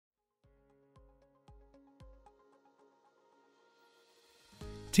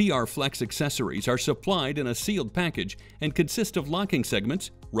TR Flex accessories are supplied in a sealed package and consist of locking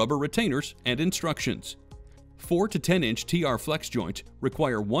segments, rubber retainers, and instructions. 4 to 10 inch TR Flex joints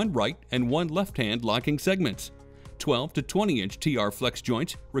require one right and one left hand locking segments. 12 to 20 inch TR Flex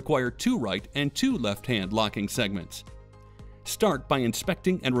joints require two right and two left hand locking segments. Start by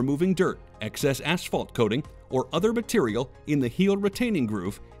inspecting and removing dirt, excess asphalt coating, or other material in the heel retaining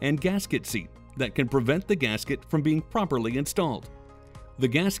groove and gasket seat that can prevent the gasket from being properly installed. The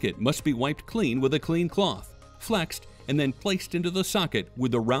gasket must be wiped clean with a clean cloth, flexed, and then placed into the socket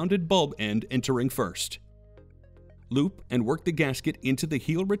with the rounded bulb end entering first. Loop and work the gasket into the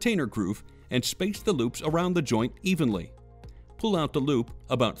heel retainer groove and space the loops around the joint evenly. Pull out the loop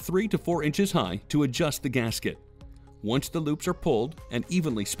about 3 to 4 inches high to adjust the gasket. Once the loops are pulled and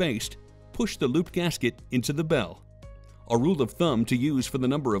evenly spaced, push the looped gasket into the bell. A rule of thumb to use for the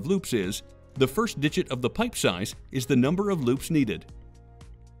number of loops is, the first digit of the pipe size is the number of loops needed.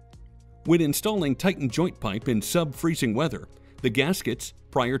 When installing tightened joint pipe in sub-freezing weather, the gaskets,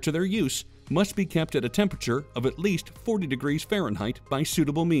 prior to their use, must be kept at a temperature of at least 40 degrees Fahrenheit by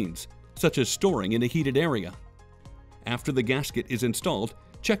suitable means, such as storing in a heated area. After the gasket is installed,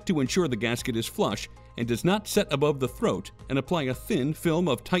 check to ensure the gasket is flush and does not set above the throat, and apply a thin film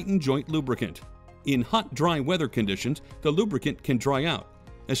of tightened joint lubricant. In hot, dry weather conditions, the lubricant can dry out.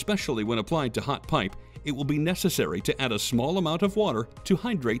 Especially when applied to hot pipe, it will be necessary to add a small amount of water to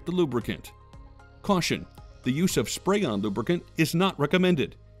hydrate the lubricant. Caution: the use of spray-on lubricant is not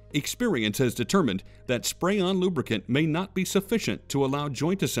recommended. Experience has determined that spray-on lubricant may not be sufficient to allow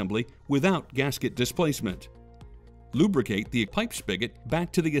joint assembly without gasket displacement. Lubricate the pipe spigot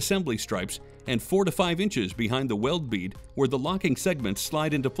back to the assembly stripes and 4 to 5 inches behind the weld bead where the locking segments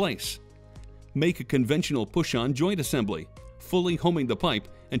slide into place. Make a conventional push-on joint assembly, fully homing the pipe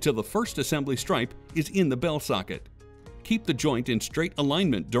until the first assembly stripe is in the bell socket. Keep the joint in straight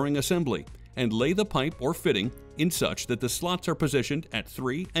alignment during assembly and lay the pipe or fitting in such that the slots are positioned at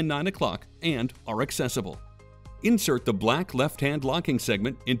 3 and 9 o'clock and are accessible. Insert the black left-hand locking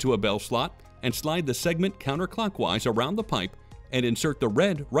segment into a bell slot and slide the segment counterclockwise around the pipe, and insert the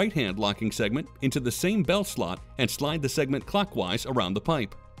red right-hand locking segment into the same bell slot and slide the segment clockwise around the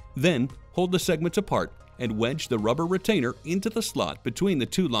pipe. Then, hold the segments apart and wedge the rubber retainer into the slot between the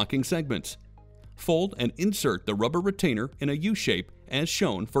two locking segments. Fold and insert the rubber retainer in a U-shape as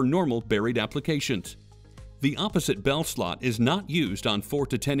shown for normal buried applications. The opposite bell slot is not used on 4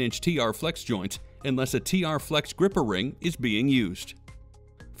 to 10 inch TR Flex joints unless a TR Flex gripper ring is being used.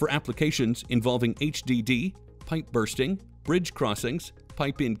 For applications involving HDD, pipe bursting, bridge crossings,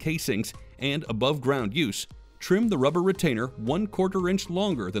 pipe-in casings, and above-ground use, trim the rubber retainer 1/4 inch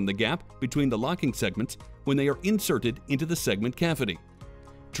longer than the gap between the locking segments when they are inserted into the segment cavity.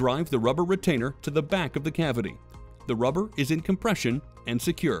 Drive the rubber retainer to the back of the cavity. The rubber is in compression and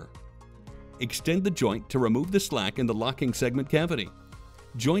secure. Extend the joint to remove the slack in the locking segment cavity.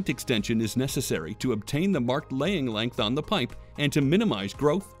 Joint extension is necessary to obtain the marked laying length on the pipe and to minimize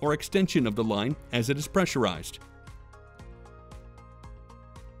growth or extension of the line as it is pressurized.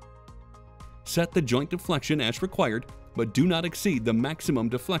 Set the joint deflection as required, but do not exceed the maximum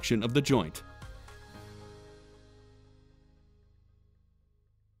deflection of the joint.